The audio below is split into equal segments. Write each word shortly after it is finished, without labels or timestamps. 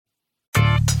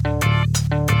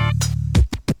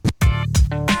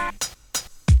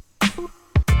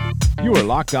You are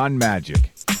Locked On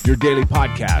Magic, your daily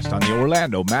podcast on the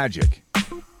Orlando Magic.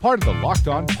 Part of the Locked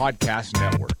On Podcast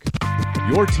Network.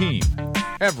 Your team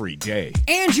every day.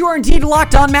 And you are indeed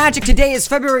Locked On Magic. Today is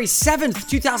February 7th,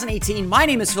 2018. My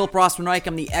name is Philip Rossman-Reich.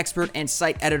 I'm the expert and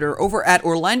site editor over at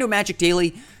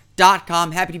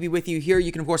OrlandoMagicDaily.com. Happy to be with you here.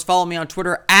 You can, of course, follow me on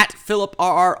Twitter at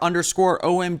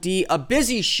PhilipRR_OMD. A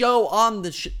busy show on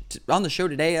the show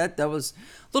today. That was a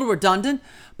little redundant.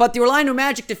 But the Orlando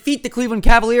Magic defeat the Cleveland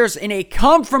Cavaliers in a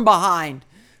come-from-behind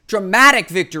dramatic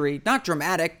victory. Not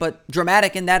dramatic, but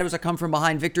dramatic in that it was a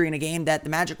come-from-behind victory in a game that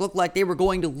the Magic looked like they were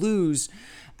going to lose.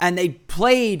 And they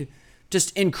played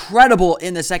just incredible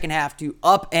in the second half to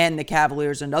upend the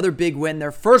Cavaliers. Another big win.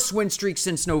 Their first win streak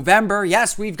since November.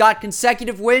 Yes, we've got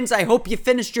consecutive wins. I hope you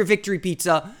finished your victory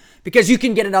pizza because you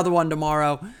can get another one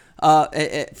tomorrow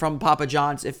from Papa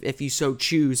John's if you so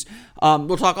choose.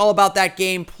 We'll talk all about that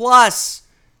game, plus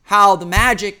how the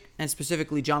Magic, and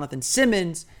specifically Jonathan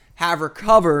Simmons, have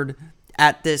recovered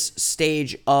at this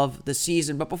stage of the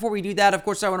season. But before we do that, of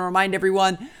course, I want to remind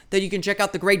everyone that you can check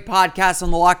out the great podcast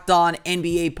on the Locked On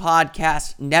NBA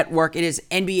Podcast Network. It is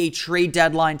NBA trade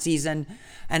deadline season,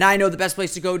 and I know the best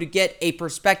place to go to get a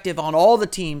perspective on all the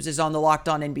teams is on the Locked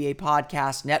On NBA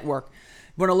Podcast Network.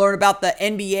 You want to learn about the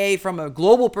NBA from a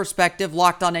global perspective,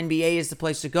 Locked On NBA is the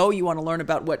place to go. You want to learn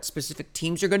about what specific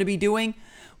teams are going to be doing.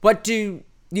 What do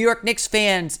New York Knicks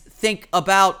fans think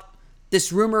about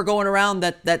this rumor going around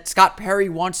that Scott Perry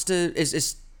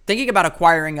is thinking about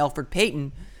acquiring Elfrid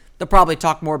Payton? They'll probably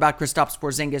talk more about Kristaps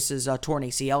Porzingis' torn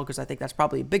ACL because I think that's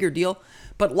probably a bigger deal.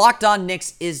 But Locked On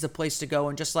Knicks is the place to go.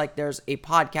 And just like there's a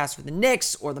podcast for the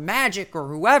Knicks or the Magic or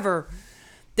whoever,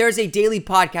 there's a daily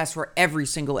podcast for every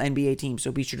single NBA team.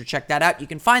 So be sure to check that out. You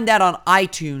can find that on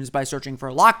iTunes by searching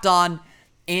for Locked On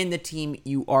and the team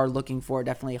you are looking for.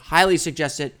 Definitely highly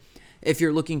suggest it if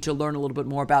you're looking to learn a little bit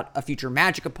more about a future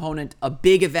Magic opponent, a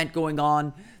big event going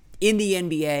on in the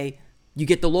NBA. You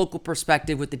get the local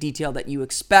perspective with the detail that you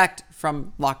expect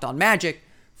from Locked On Magic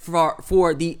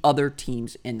for the other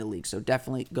teams in the league. So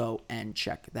definitely go and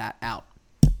check that out.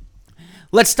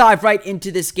 Let's dive right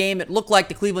into this game. It looked like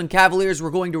the Cleveland Cavaliers were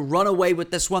going to run away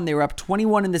with this one. They were up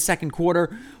 21 in the second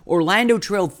quarter. Orlando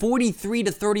trailed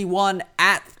 43-31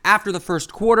 after the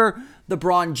first quarter.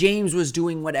 LeBron James was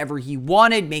doing whatever he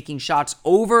wanted, making shots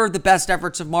over the best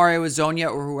efforts of Mario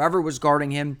Hezonja or whoever was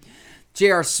guarding him.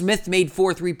 J.R. Smith made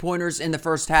 4 3-pointers in the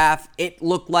first half. It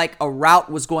looked like a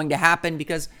rout was going to happen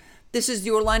because this is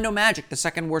the Orlando Magic, the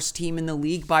second worst team in the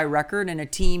league by record, and a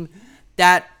team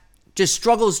that just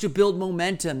struggles to build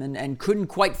momentum and couldn't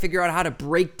quite figure out how to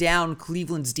break down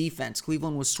Cleveland's defense.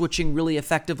 Cleveland was switching really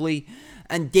effectively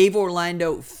and gave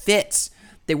Orlando fits.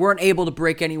 They weren't able to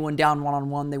break anyone down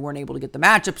one-on-one. They weren't able to get the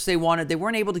matchups they wanted. They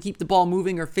weren't able to keep the ball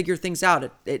moving or figure things out.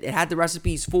 It had the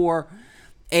recipes for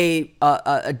a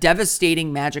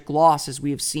devastating Magic loss, as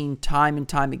we have seen time and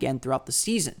time again throughout the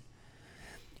season.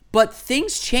 But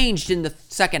things changed in the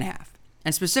second half,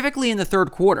 and specifically in the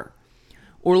third quarter.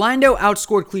 Orlando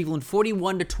outscored Cleveland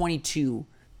 41-22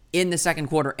 in the second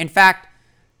quarter. In fact,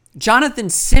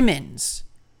 Jonathan Simmons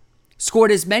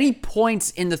scored as many points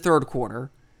in the third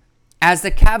quarter as the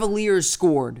Cavaliers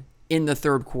scored in the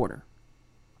third quarter.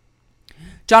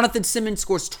 Jonathan Simmons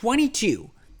scores 22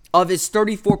 of his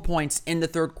 34 points in the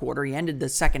third quarter. He ended the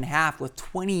second half with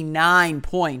 29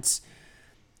 points,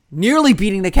 nearly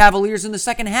beating the Cavaliers in the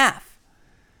second half.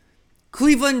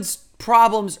 Cleveland's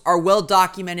problems are well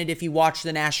documented if you watch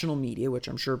the national media, which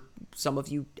I'm sure some of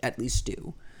you at least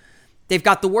do. They've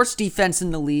got the worst defense in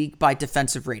the league by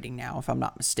defensive rating now, if I'm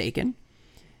not mistaken.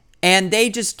 And they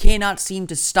just cannot seem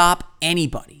to stop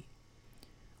anybody.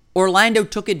 Orlando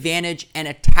took advantage and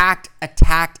attacked.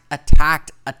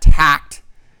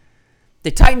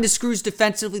 They tightened the screws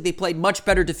defensively. They played much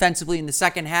better defensively in the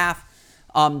second half.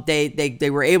 They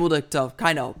were able to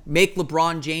kind of make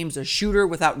LeBron James a shooter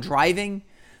without driving.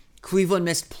 Cleveland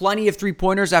missed plenty of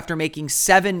three-pointers after making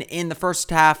 7 in the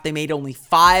first half. They made only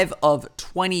 5 of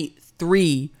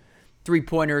 23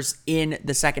 three-pointers in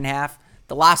the second half.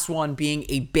 The last one being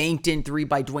a banked-in 3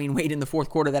 by Dwayne Wade in the fourth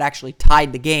quarter that actually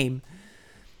tied the game.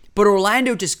 But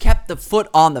Orlando just kept the foot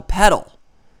on the pedal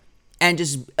and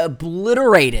just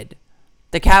obliterated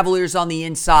the Cavaliers on the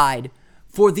inside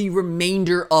for the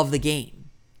remainder of the game.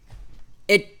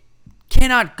 It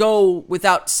cannot go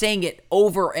without saying it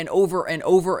over and over and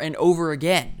over and over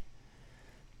again.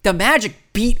 The Magic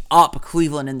beat up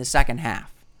Cleveland in the second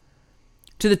half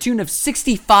to the tune of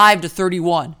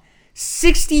 65-31.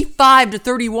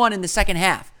 65-31 in the second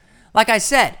half. Like I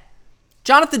said,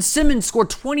 Jonathan Simmons scored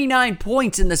 29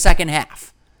 points in the second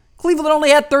half. Cleveland only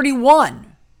had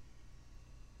 31.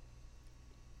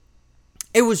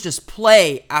 It was just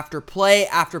play after play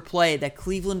after play that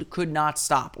Cleveland could not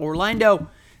stop. Orlando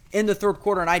in the third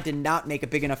quarter, and I did not make a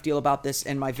big enough deal about this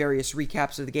in my various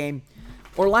recaps of the game.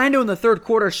 Orlando in the third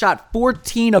quarter shot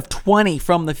 14 of 20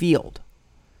 from the field.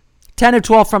 10 of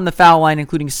 12 from the foul line,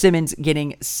 including Simmons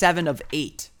getting 7 of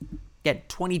 8. He had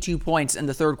 22 points in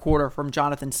the third quarter from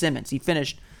Jonathan Simmons. He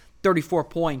finished 34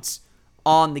 points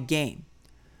on the game.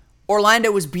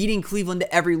 Orlando was beating Cleveland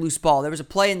to every loose ball. There was a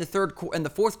play in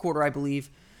the fourth quarter, I believe,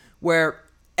 where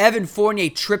Evan Fournier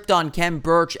tripped on Kem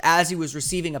Birch as he was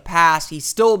receiving a pass. He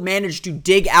still managed to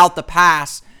dig out the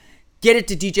pass, get it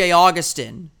to DJ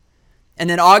Augustin, and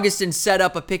then Augustin set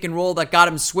up a pick and roll that got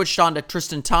him switched on to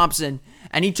Tristan Thompson,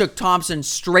 and he took Thompson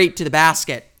straight to the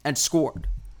basket and scored.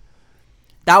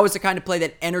 That was the kind of play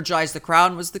that energized the crowd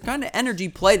and was the kind of energy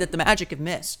play that the Magic have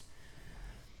missed.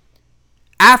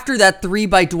 After that three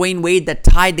by Dwayne Wade that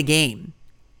tied the game,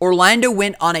 Orlando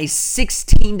went on a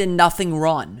 16-0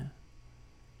 run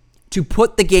to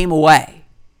put the game away.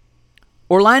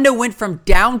 Orlando went from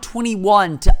down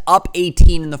 21 to up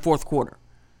 18 in the fourth quarter.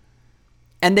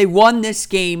 And they won this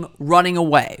game running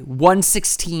away,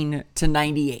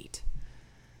 116-98.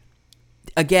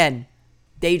 Again,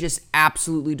 they just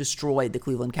absolutely destroyed the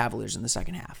Cleveland Cavaliers in the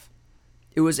second half.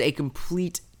 It was a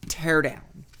complete teardown.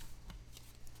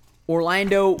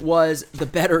 Orlando was the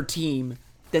better team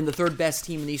than the third best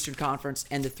team in the Eastern Conference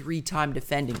and the three-time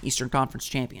defending Eastern Conference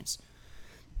champions.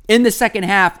 In the second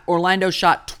half, Orlando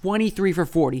shot 23 for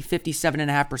 40,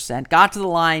 57.5%, got to the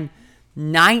line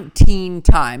 19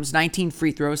 times, 19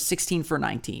 free throws, 16 for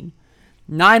 19,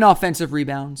 9 offensive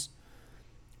rebounds,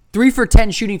 3 for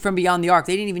 10 shooting from beyond the arc.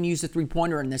 They didn't even use the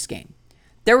three-pointer in this game.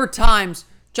 There were times,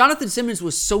 Jonathan Simmons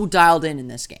was so dialed in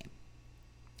this game.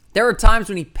 There were times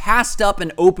when he passed up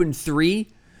an open three,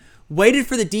 waited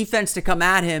for the defense to come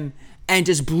at him, and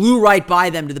just blew right by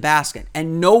them to the basket,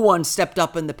 and no one stepped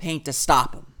up in the paint to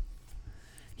stop him.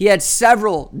 He had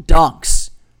several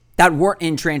dunks that weren't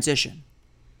in transition.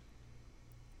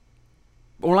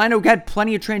 Orlando had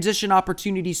plenty of transition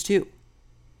opportunities too.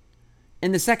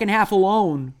 In the second half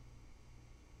alone,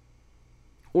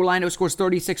 Orlando scores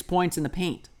 36 points in the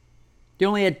paint. They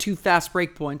only had 2 fast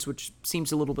break points, which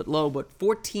seems a little bit low, but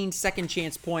 14 second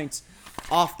chance points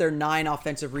off their 9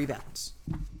 offensive rebounds.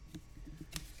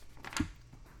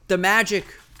 The Magic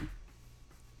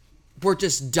were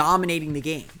just dominating the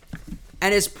game.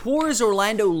 And as poor as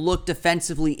Orlando looked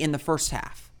defensively in the first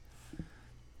half,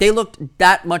 they looked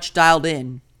that much dialed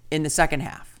in the second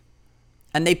half.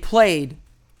 And they played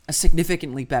a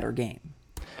significantly better game.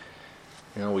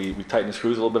 You know, we tightened the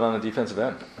screws a little bit on the defensive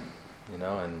end,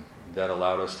 and that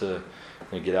allowed us to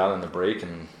get out in the break,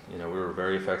 and we were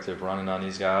very effective running on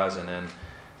these guys, and then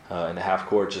in the half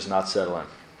court just not settling,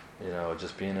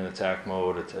 just being in attack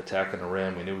mode, attacking the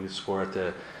rim. We knew we could score at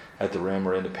the rim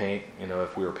or in the paint,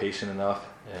 if we were patient enough,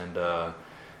 and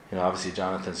obviously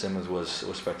Jonathan Simmons was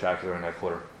spectacular in that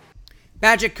quarter.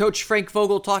 Magic coach Frank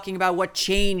Vogel talking about what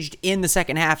changed in the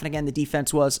second half. And again, the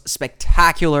defense was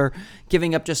spectacular,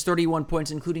 giving up just 31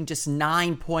 points, including just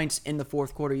 9 points in the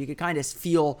fourth quarter. You could kind of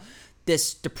feel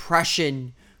this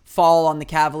depression fall on the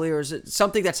Cavaliers. It's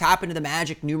something that's happened to the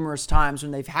Magic numerous times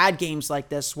when they've had games like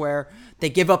this where they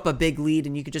give up a big lead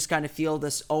and you could just kind of feel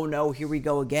this, oh no, here we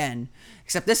go again.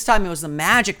 Except this time it was the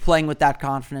Magic playing with that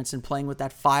confidence and playing with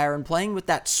that fire and playing with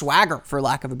that swagger, for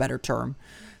lack of a better term,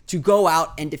 to go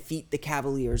out and defeat the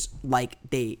Cavaliers like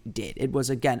they did. It was,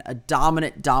 again, a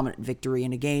dominant victory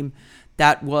in a game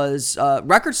that was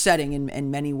record-setting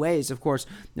in many ways, of course.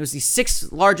 It was the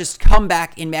 6th largest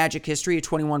comeback in Magic history, a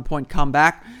 21-point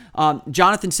comeback.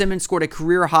 Jonathan Simmons scored a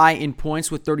career high in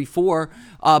points with 34,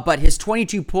 but his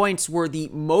 22 points were the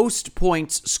most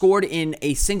points scored in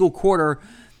a single quarter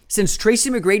since Tracy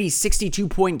McGrady's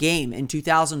 62-point game in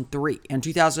 2003.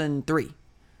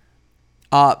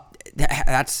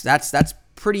 That's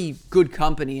pretty good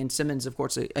company, and Simmons, of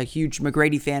course, a huge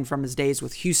McGrady fan from his days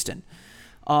with Houston.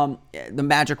 The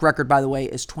Magic record, by the way,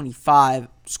 is 25,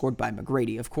 scored by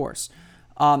McGrady, of course.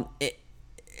 You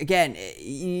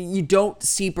don't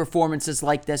see performances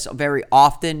like this very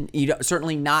often.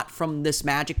 Certainly not from this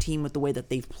Magic team with the way that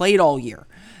they've played all year.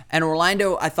 And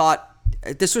Orlando, I thought,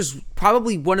 this was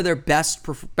probably one of their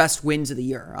best wins of the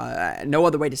year. No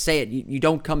other way to say it. You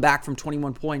don't come back from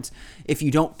 21 points if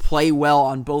you don't play well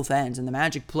on both ends. And the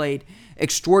Magic played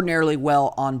extraordinarily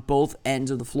well on both ends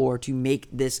of the floor to make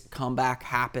this comeback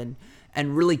happen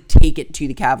and really take it to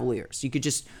the Cavaliers. You could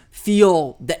just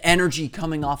feel the energy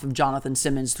coming off of Jonathan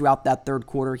Simmons throughout that third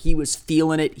quarter. He was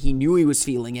feeling it. He knew he was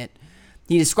feeling it.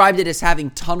 He described it as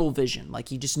having tunnel vision. Like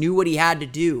he just knew what he had to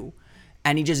do,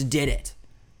 and he just did it.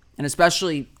 And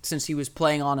especially since he was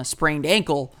playing on a sprained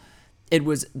ankle, it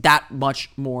was that much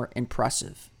more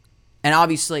impressive. And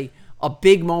obviously, a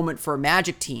big moment for a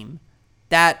Magic team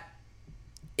that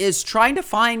is trying to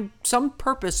find some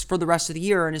purpose for the rest of the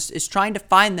year and is trying to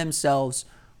find themselves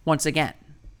once again.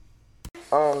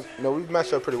 No, we've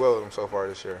matched up pretty well with them so far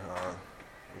this year.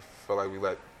 We feel like we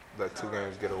let 2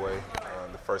 games get away.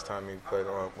 The first time we played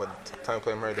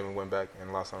them here, then we went back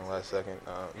and lost on the last second.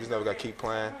 We just never got to keep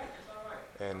playing,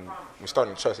 and we're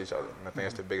starting to trust each other. And I think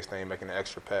that's the biggest thing, making the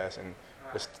extra pass, and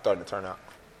it's starting to turn out.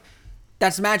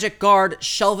 That's Magic guard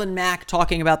Shelvin Mack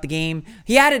talking about the game.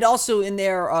 He added also in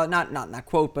there, not in that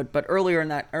quote, but earlier in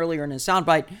his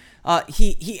soundbite,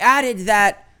 he added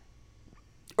that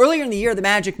earlier in the year the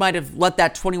Magic might have let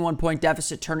that 21-point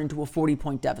deficit turn into a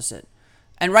 40-point deficit,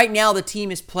 and right now the team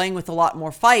is playing with a lot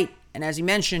more fight, and as he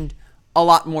mentioned, a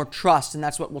lot more trust, and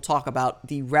that's what we'll talk about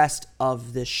the rest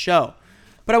of this show.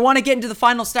 But I want to get into the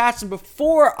final stats, and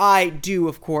before I do,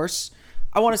 of course,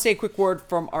 I want to say a quick word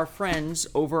from our friends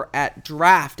over at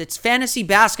Draft. It's fantasy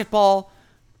basketball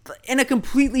in a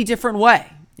completely different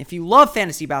way. If you love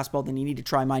fantasy basketball, then you need to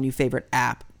try my new favorite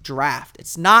app, Draft.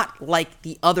 It's not like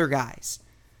the other guys.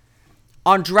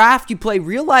 On Draft, you play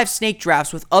real-life snake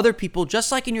drafts with other people just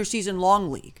like in your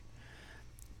season-long league.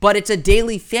 But it's a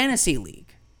daily fantasy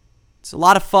league. It's a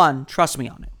lot of fun. Trust me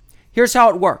on it. Here's how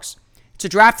it works. It's a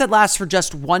draft that lasts for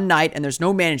just one night, and there's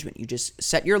no management. You just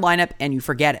set your lineup, and you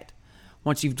forget it.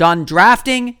 Once you've done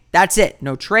drafting, that's it.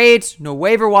 No trades, no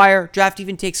waiver wire. Draft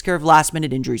even takes care of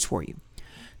last-minute injuries for you.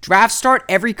 Drafts start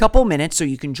every couple minutes, so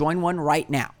you can join one right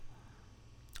now.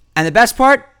 And the best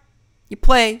part, you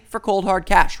play for cold hard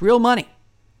cash, real money.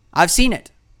 I've seen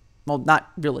it. Well,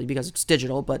 not really because it's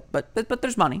digital, but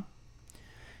there's money.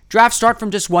 Drafts start from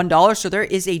just $1, so there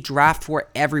is a draft for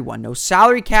everyone. No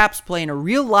salary caps, play in a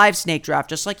real live snake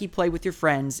draft just like you play with your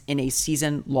friends in a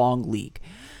season-long league.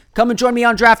 Come and join me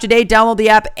on Draft today. Download the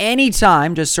app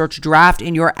anytime. Just search Draft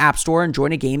in your app store and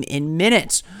join a game in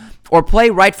minutes. Or play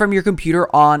right from your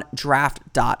computer on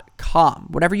draft.com.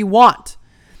 Whatever you want.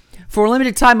 For a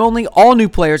limited time only, all new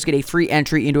players get a free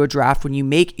entry into a draft when you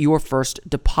make your first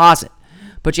deposit.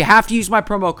 But you have to use my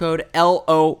promo code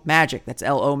LOMAGIC. That's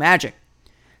LOMAGIC.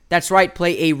 That's right.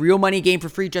 Play a real money game for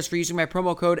free just for using my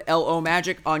promo code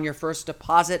LOMAGIC on your first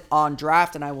deposit on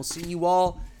Draft. And I will see you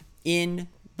all in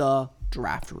the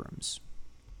draft rooms.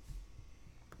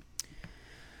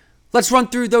 Let's run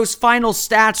through those final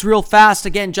stats real fast.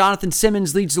 Again, Jonathan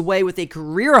Simmons leads the way with a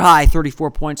career-high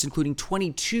 34 points, including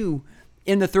 22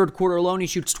 in the third quarter alone. He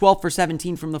shoots 12 for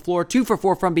 17 from the floor, 2 for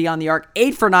 4 from beyond the arc,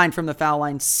 8 for 9 from the foul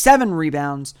line, 7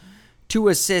 rebounds, 2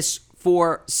 assists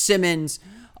for Simmons.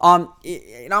 And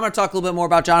I'm going to talk a little bit more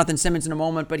about Jonathan Simmons in a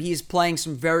moment, but he's playing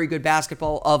some very good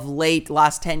basketball of late.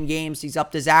 Last 10 games, he's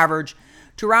upped his average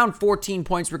to around 14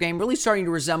 points per game, really starting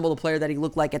to resemble the player that he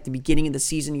looked like at the beginning of the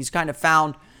season. He's kind of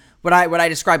found what I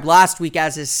described last week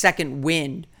as his second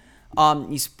wind.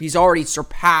 He's already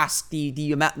surpassed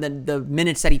the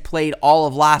minutes that he played all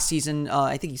of last season.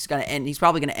 I think he's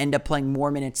probably going to end up playing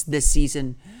more minutes this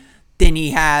season than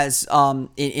he has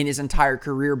in his entire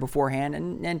career beforehand.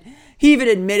 And he even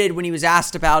admitted when he was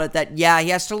asked about it that, yeah, he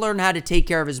has to learn how to take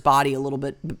care of his body a little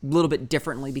bit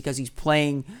differently because he's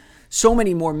playing so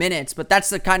many more minutes, but that's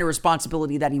the kind of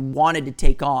responsibility that he wanted to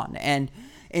take on. And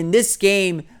in this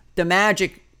game, the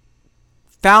Magic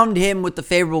found him with the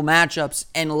favorable matchups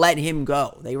and let him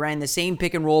go. They ran the same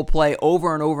pick and roll play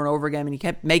over and over and over again, and he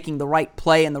kept making the right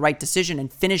play and the right decision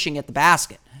and finishing at the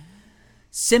basket.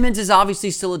 Simmons is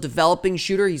obviously still a developing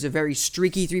shooter. He's a very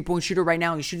streaky three-point shooter right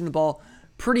now. He's shooting the ball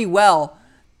pretty well.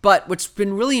 But what's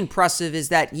been really impressive is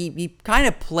that he kind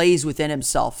of plays within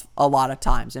himself a lot of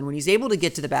times. And when he's able to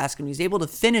get to the basket, when he's able to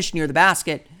finish near the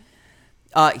basket,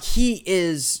 he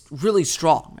is really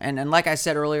strong. And like I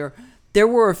said earlier, there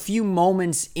were a few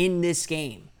moments in this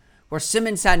game where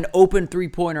Simmons had an open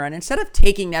three-pointer. And instead of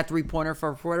taking that three-pointer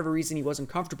for whatever reason he wasn't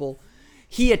comfortable,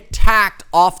 he attacked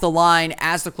off the line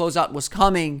as the closeout was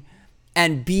coming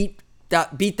and beat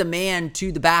the man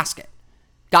to the basket.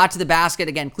 Got to the basket.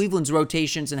 Again, Cleveland's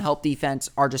rotations and help defense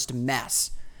are just a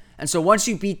mess. And so once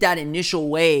you beat that initial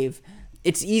wave,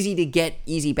 it's easy to get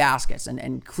easy baskets.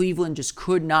 And Cleveland just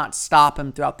could not stop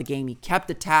him throughout the game. He kept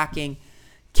attacking,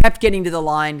 kept getting to the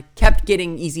line, kept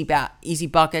getting easy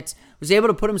buckets, was able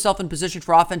to put himself in position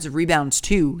for offensive rebounds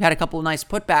too. Had a couple of nice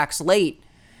putbacks late.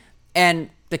 And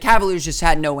the Cavaliers just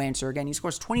had no answer. Again, he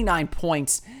scores 29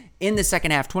 points in the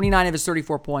second half, 29 of his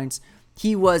 34 points.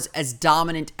 He was as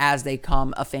dominant as they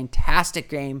come. A fantastic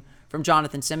game from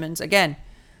Jonathan Simmons. Again,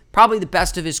 probably the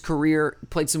best of his career.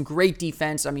 Played some great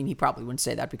defense. I mean, he probably wouldn't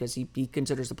say that because he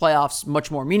considers the playoffs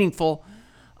much more meaningful.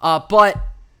 But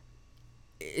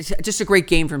it's just a great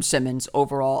game from Simmons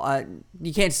overall.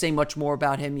 You can't say much more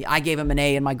about him. I gave him an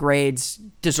A in my grades.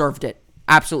 Deserved it.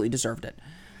 Absolutely deserved it.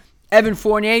 Evan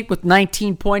Fournier with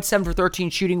 19 points, 7 for 13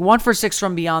 shooting, 1 for 6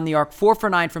 from beyond the arc, 4 for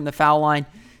 9 from the foul line,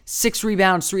 6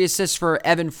 rebounds, 3 assists for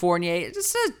Evan Fournier.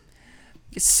 Just a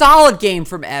solid game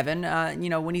from Evan.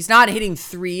 When he's not hitting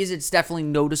threes, it's definitely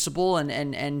noticeable,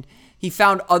 and he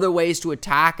found other ways to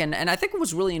attack. And I think what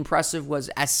was really impressive was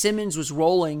as Simmons was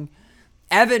rolling,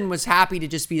 Evan was happy to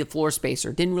just be the floor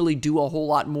spacer. Didn't really do a whole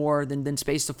lot more than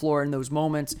space the floor in those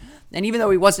moments. And even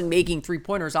though he wasn't making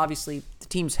three-pointers, obviously the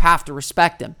teams have to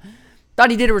respect him. Thought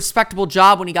he did a respectable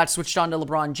job when he got switched on to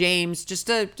LeBron James. Just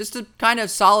a kind of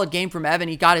solid game from Evan.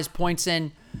 He got his points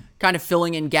in, kind of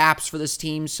filling in gaps for this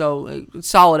team. So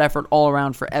solid effort all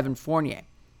around for Evan Fournier.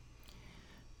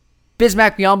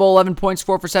 Bismack Biyombo, 11 points,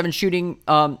 4 for 7 shooting,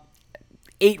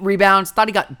 8 rebounds. Thought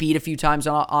he got beat a few times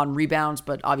on rebounds,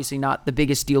 but obviously not the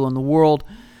biggest deal in the world.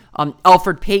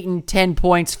 Elfrid Payton, 10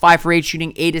 points, 5 for 8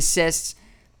 shooting, 8 assists.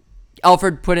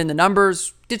 Elfrid put in the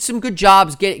numbers, did some good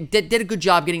jobs, did a good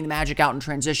job getting the Magic out in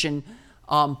transition,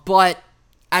 but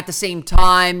at the same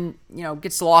time,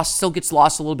 still gets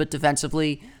lost a little bit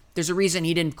defensively. There's a reason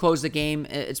he didn't close the game.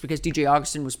 It's because DJ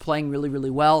Augustin was playing really,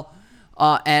 really well,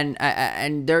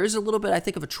 and there is a little bit, I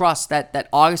think, of a trust that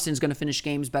Augustin's going to finish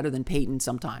games better than Payton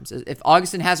sometimes. If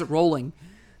Augustin has it rolling,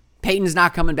 Payton's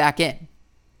not coming back in.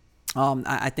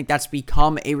 I think that's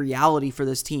become a reality for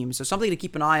this team, so something to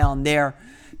keep an eye on there.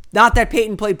 Not that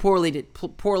Payton played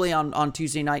poorly on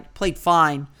Tuesday night. Played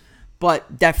fine,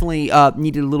 but definitely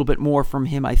needed a little bit more from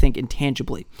him, I think,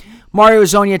 intangibly. Mario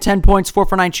Hezonja, 10 points, 4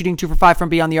 for 9 shooting, 2 for 5 from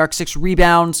beyond the arc, 6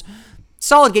 rebounds.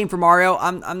 Solid game for Mario.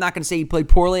 I'm not going to say he played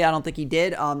poorly. I don't think he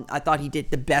did. I thought he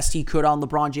did the best he could on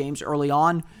LeBron James early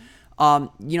on.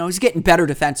 He's getting better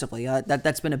defensively.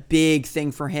 That's been a big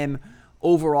thing for him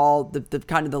overall. The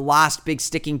kind of the last big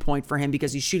sticking point for him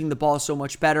because he's shooting the ball so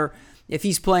much better. If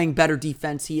he's playing better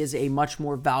defense, he is a much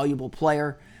more valuable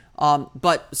player.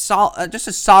 But just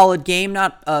a solid game,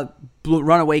 not a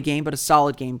runaway game, but a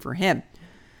solid game for him.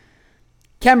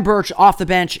 Khem Birch off the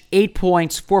bench, 8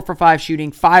 points, 4 for 5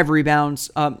 shooting, 5 rebounds.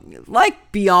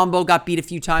 Like Biyombo, got beat a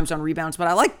few times on rebounds, but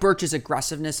I like Birch's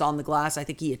aggressiveness on the glass. I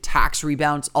think he attacks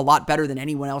rebounds a lot better than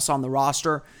anyone else on the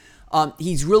roster.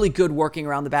 He's really good working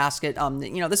around the basket.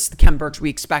 This is the Khem Birch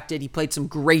we expected. He played some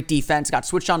great defense, got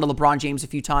switched on to LeBron James a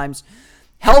few times,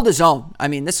 held his own. I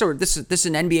mean, this is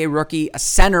an NBA rookie, a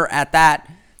center at that,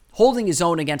 holding his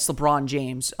own against LeBron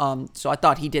James. So I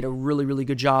thought he did a really, really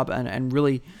good job and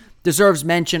really deserves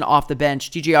mention off the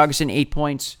bench. DJ Augustin, 8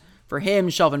 points for him.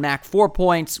 Shelvin Mack, 4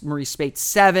 points. Maurice Speights,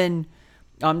 7.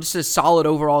 Just a solid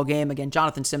overall game. Again,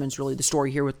 Jonathan Simmons really the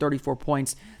story here with 34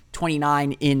 points,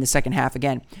 29 in the second half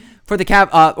again. For the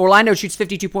Cavs, Orlando shoots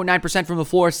 52.9% from the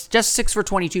floor, just 6 for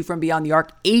 22 from beyond the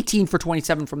arc, 18 for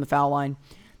 27 from the foul line,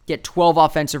 get 12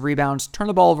 offensive rebounds, turn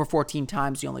the ball over 14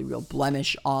 times, the only real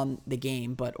blemish on the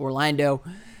game. But Orlando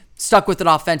stuck with it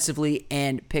offensively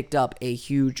and picked up a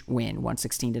huge win,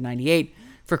 116-98.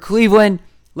 For Cleveland,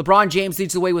 LeBron James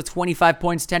leads the way with 25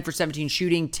 points, 10 for 17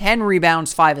 shooting, 10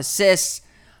 rebounds, 5 assists,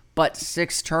 but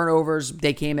 6 turnovers.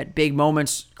 They came at big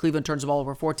moments. Cleveland turns the ball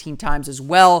over 14 times as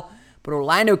well. But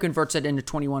Orlando converts it into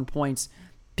 21 points.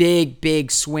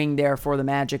 Big swing there for the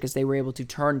Magic as they were able to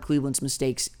turn Cleveland's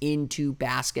mistakes into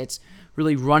baskets,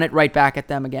 really run it right back at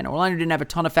them again. Orlando didn't have a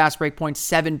ton of fast break points,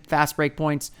 7 fast break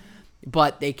points,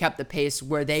 but they kept the pace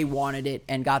where they wanted it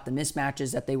and got the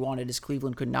mismatches that they wanted as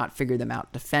Cleveland could not figure them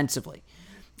out defensively.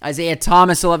 Isaiah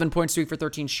Thomas, 11 points, 3 for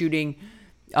 13 shooting.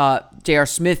 J.R.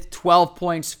 Smith, 12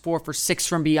 points, 4 for 6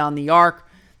 from beyond the arc.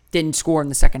 Didn't score in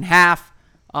the second half.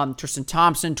 Tristan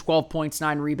Thompson, 12 points,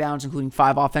 9 rebounds, including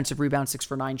 5 offensive rebounds, 6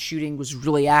 for 9 shooting, was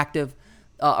really active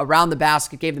around the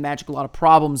basket, gave the Magic a lot of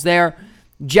problems there.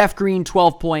 Jeff Green,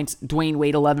 12 points, Dwayne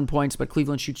Wade, 11 points, but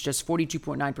Cleveland shoots just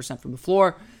 42.9% from the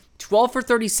floor. 12 for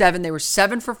 37, they were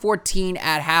 7 for 14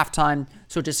 at halftime,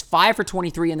 so just 5 for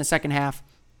 23 in the second half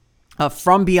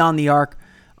from beyond the arc,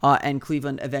 and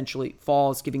Cleveland eventually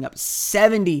falls, giving up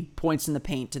 70 points in the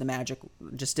paint to the Magic.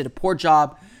 Just did a poor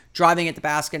job driving at the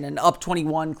basket, and up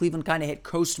 21, Cleveland kind of hit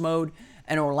coast mode,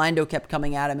 and Orlando kept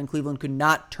coming at him, and Cleveland could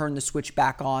not turn the switch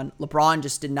back on. LeBron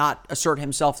just did not assert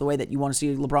himself the way that you want to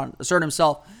see LeBron assert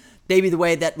himself. Maybe the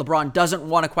way that LeBron doesn't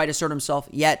want to quite assert himself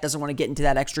yet, doesn't want to get into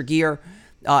that extra gear,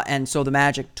 and so the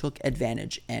Magic took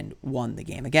advantage and won the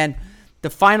game. Again, the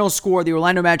final score, the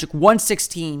Orlando Magic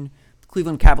 116,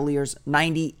 Cleveland Cavaliers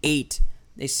 98.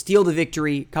 They steal the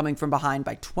victory coming from behind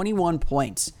by 21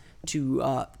 points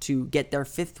to get their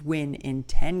 5th win in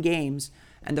 10 games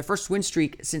and their first win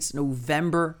streak since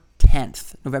November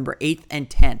 8th and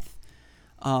 10th.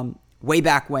 way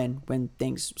back when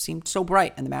things seemed so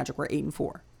bright and the Magic were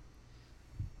 8-4.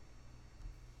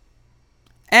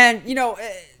 And,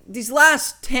 these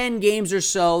last 10 games or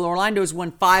so, Orlando's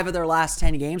won 5 of their last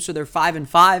 10 games, so they're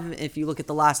 5-5 if you look at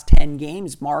the last 10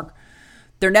 games, Mark.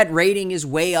 Their net rating is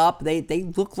way up.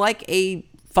 They look like a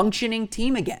functioning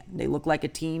team again. They look like a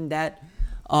team that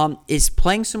is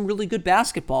playing some really good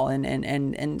basketball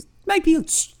and might be,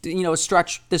 a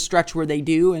stretch where they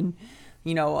do and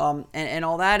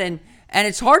all that. And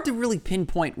it's hard to really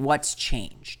pinpoint what's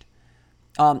changed.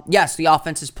 Yes, the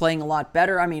offense is playing a lot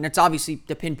better. I mean, it's obviously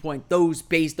to pinpoint those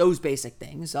basic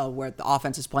things where the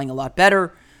offense is playing a lot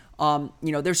better.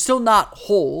 They're still not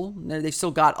whole. They've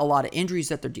still got a lot of injuries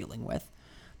that they're dealing with.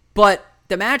 But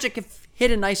the Magic have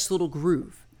hit a nice little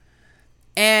groove.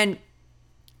 And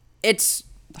it's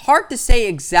hard to say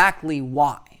exactly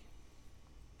why.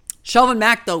 Shelvin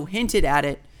Mack, though, hinted at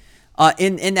it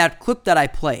in that clip that I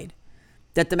played,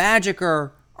 that the Magic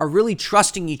are really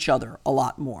trusting each other a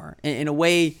lot more in a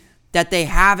way that they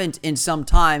haven't in some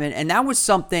time. And that was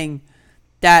something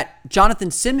that Jonathan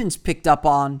Simmons picked up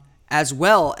on as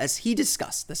well as he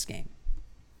discussed this game.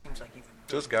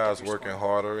 Just guys working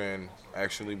harder and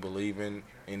actually believing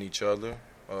in each other.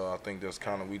 I think that's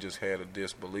we just had a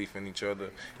disbelief in each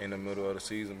other in the middle of the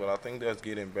season. But I think that's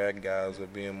getting back. Guys are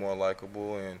being more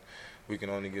likable, and we can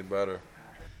only get better.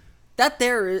 That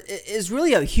there is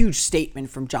really a huge statement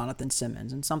from Jonathan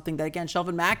Simmons, and something that, again,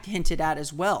 Shelvin Mack hinted at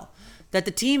as well, that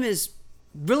the team is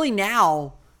really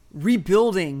now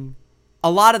rebuilding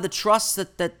a lot of the trust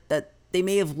that they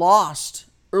may have lost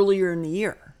earlier in the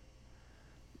year.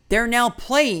 They're now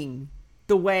playing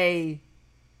the way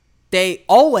they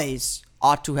always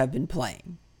ought to have been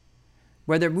playing,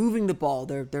 where they're moving the ball,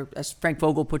 they're, as Frank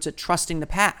Vogel puts it, trusting the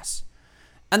pass.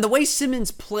 And the way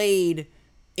Simmons played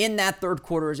in that third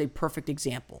quarter is a perfect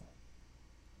example,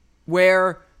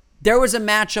 where there was a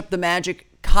matchup the Magic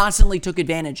constantly took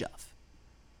advantage of,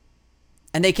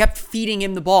 and they kept feeding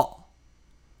him the ball,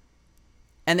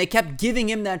 and they kept giving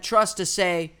him that trust to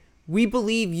say, we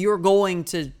believe you're going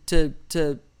to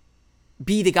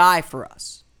be the guy for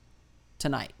us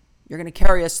tonight. You're going to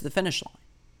carry us to the finish line.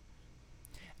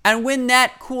 And when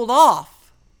that cooled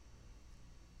off,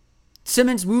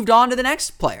 Simmons moved on to the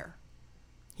next player.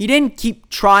 He didn't keep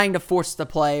trying to force the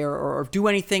play or do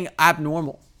anything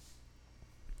abnormal.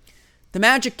 The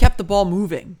Magic kept the ball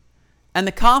moving, and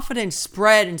the confidence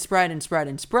spread and spread and spread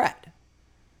and spread.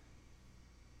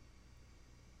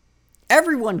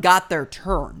 Everyone got their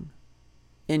turn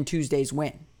in Tuesday's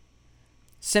win.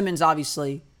 Simmons,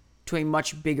 obviously, to a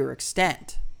much bigger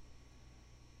extent.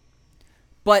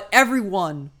 But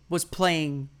everyone was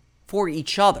playing for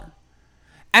each other.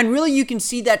 And really, you can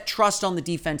see that trust on the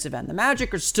defensive end. The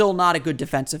Magic are still not a good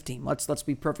defensive team. Let's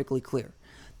be perfectly clear.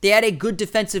 They had a good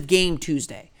defensive game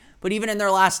Tuesday. But even in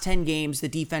their last 10 games, the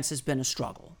defense has been a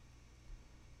struggle.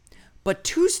 But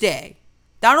Tuesday,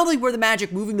 not only were the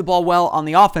Magic moving the ball well on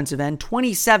the offensive end,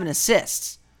 27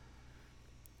 assists,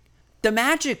 the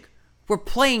Magic were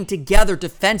playing together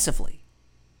defensively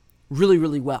really,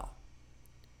 really well.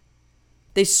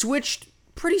 They switched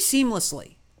pretty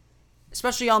seamlessly,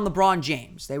 especially on LeBron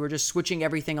James. They were just switching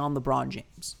everything on LeBron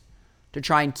James to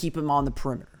try and keep him on the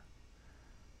perimeter.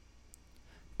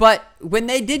 But when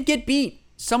they did get beat,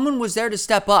 someone was there to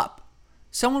step up.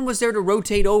 Someone was there to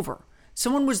rotate over.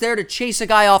 Someone was there to chase a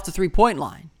guy off the three-point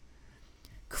line.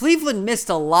 Cleveland missed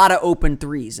a lot of open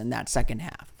threes in that second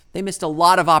half. They missed a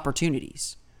lot of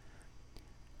opportunities.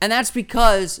 And that's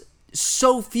because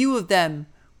so few of them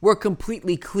were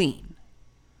completely clean.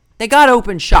 They got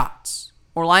open shots.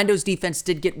 Orlando's defense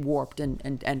did get warped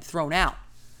and thrown out.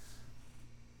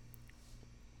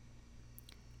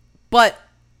 But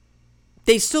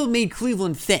they still made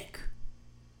Cleveland think.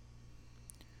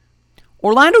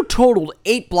 Orlando totaled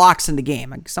 8 blocks in the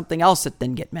game, something else that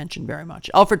didn't get mentioned very much.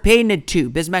 Elfrid Payton had 2.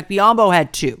 Bismack Biyombo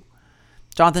had 2.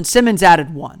 Jonathan Simmons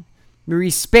added 1.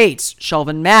 Maurice Spates,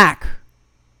 Shelvin Mack,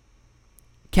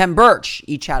 Kem Birch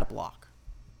each had a block.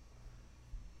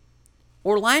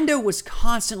 Orlando was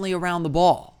constantly around the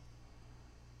ball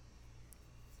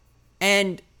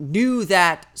and knew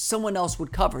that someone else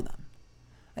would cover them.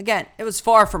 Again, it was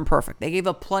far from perfect. They gave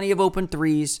up plenty of open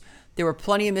threes. There were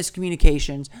plenty of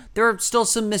miscommunications. There were still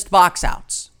some missed box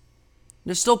outs.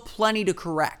 There's still plenty to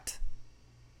correct.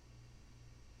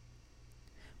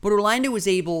 But Orlando was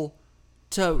able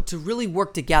to really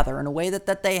work together in a way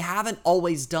that they haven't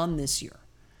always done this year.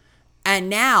 And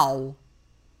now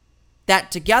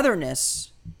that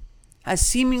togetherness has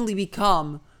seemingly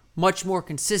become much more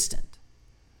consistent.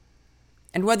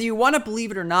 And whether you want to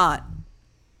believe it or not,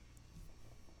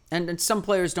 and some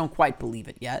players don't quite believe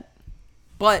it yet,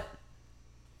 but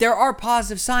there are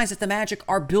positive signs that the Magic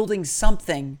are building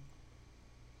something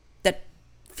that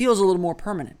feels a little more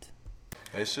permanent.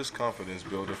 It's just confidence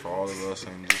building for all of us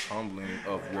and just humbling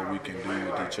of what we can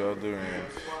do with each other and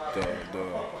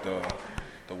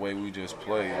the way we just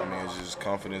play. I mean, it's just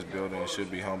confidence building. It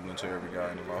should be humbling to every guy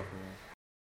in the locker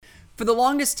room. For the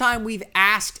longest time, we've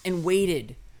asked and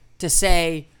waited to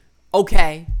say,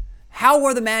 okay, how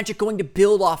are the Magic going to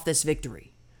build off this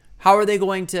victory? How are they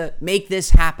going to make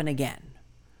this happen again?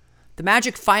 The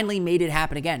Magic finally made it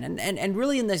happen again. And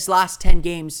really in these last 10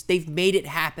 games, they've made it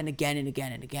happen again and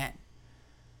again and again.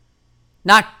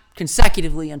 Not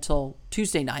consecutively until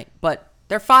Tuesday night, but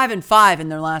they're 5-5 in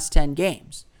their last 10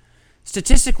 games.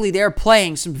 Statistically, they're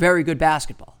playing some very good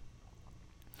basketball.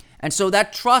 And so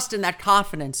that trust and that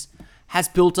confidence has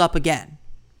built up again.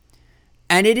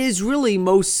 And it is really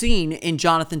most seen in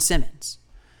Jonathan Simmons.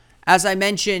 As I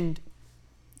mentioned,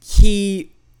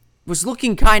 he was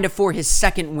looking kind of for his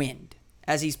second wind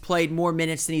as he's played more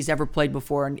minutes than he's ever played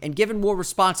before and given more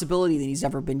responsibility than he's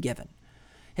ever been given.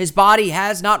 His body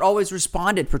has not always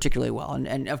responded particularly well.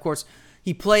 And of course,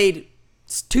 he played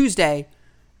Tuesday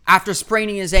after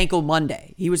spraining his ankle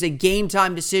Monday. He was a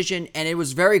game-time decision, and it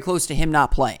was very close to him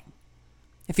not playing.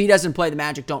 If he doesn't play, the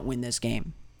Magic don't win this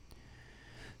game.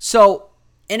 So,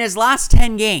 in his last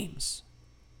 10 games,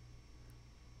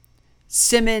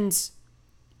 Simmons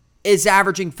is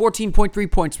averaging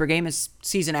 14.3 points per game. His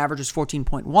season average is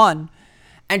 14.1.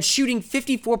 And shooting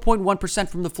 54.1%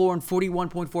 from the floor and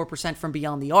 41.4% from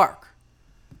beyond the arc.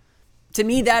 To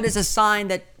me, that is a sign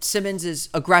that Simmons is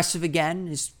aggressive again,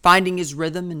 is finding his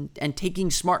rhythm and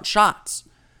taking smart shots.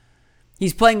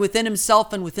 He's playing within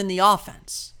himself and within the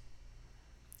offense.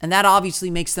 And that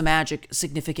obviously makes the Magic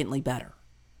significantly better.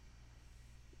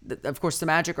 Of course, the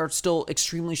Magic are still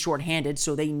extremely shorthanded,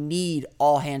 so they need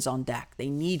all hands on deck. They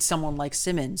need someone like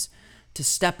Simmons to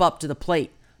step up to the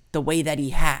plate the way that he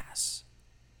has.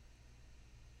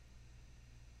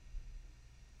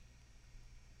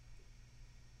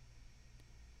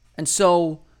 And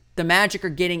so the Magic are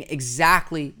getting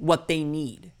exactly what they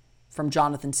need from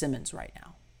Jonathan Simmons right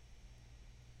now.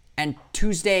 And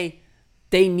Tuesday,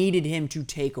 they needed him to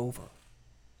take over.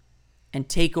 And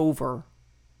take over,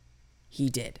 he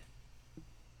did.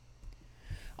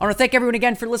 I want to thank everyone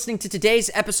again for listening to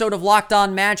today's episode of Locked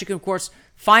On Magic. And of course,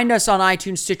 find us on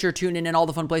iTunes, Stitcher, TuneIn, and all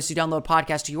the fun places you download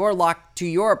podcasts to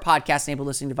your podcast-enabled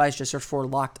listening device. Just search for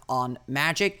Locked On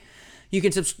Magic. You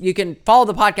can follow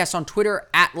the podcast on Twitter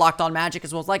at Locked On Magic,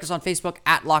 as well as like us on Facebook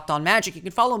at Locked On Magic. You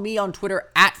can follow me on Twitter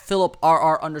at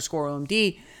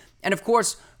PhilipRR_OMD. And of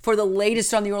course, for the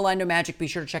latest on the Orlando Magic, be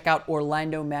sure to check out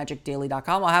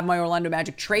OrlandoMagicDaily.com. I'll have my Orlando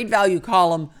Magic trade value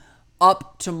column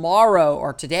up tomorrow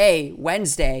or today,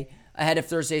 Wednesday, ahead of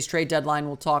Thursday's trade deadline.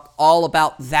 We'll talk all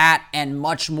about that and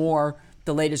much more,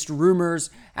 the latest rumors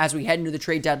as we head into the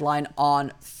trade deadline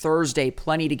on Thursday.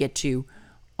 Plenty to get to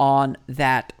on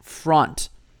that front.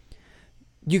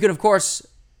 You can, of course,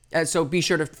 so be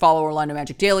sure to follow Orlando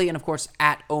Magic Daily and, of course,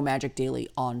 at OMagic Daily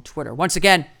on Twitter. Once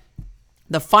again,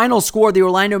 the final score, the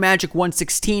Orlando Magic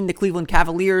 116, the Cleveland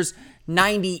Cavaliers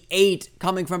 98,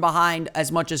 coming from behind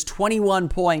as much as 21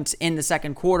 points in the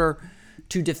second quarter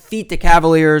to defeat the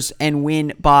Cavaliers and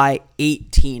win by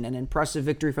 18. An impressive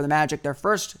victory for the Magic, their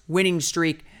first winning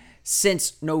streak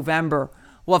since November.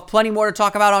 We'll have plenty more to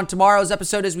talk about on tomorrow's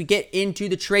episode as we get into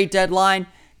the trade deadline.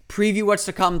 Preview what's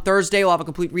to come Thursday. We'll have a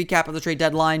complete recap of the trade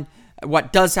deadline,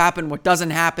 what does happen, what doesn't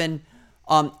happen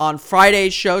on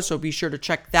Friday's show. So be sure to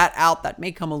check that out. That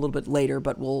may come a little bit later,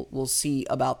 but we'll see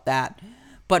about that.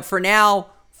 But for now,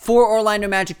 for Orlando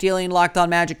Magic Daily and Locked On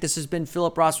Magic, this has been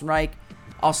Philip Rossman-Reich.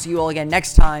 I'll see you all again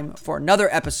next time for another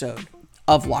episode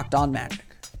of Locked On Magic.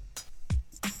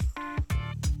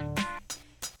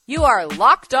 You are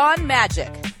Locked On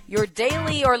Magic, your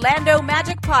daily Orlando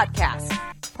Magic podcast,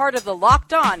 part of the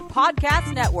Locked On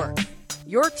Podcast Network,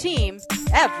 your team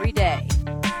every day.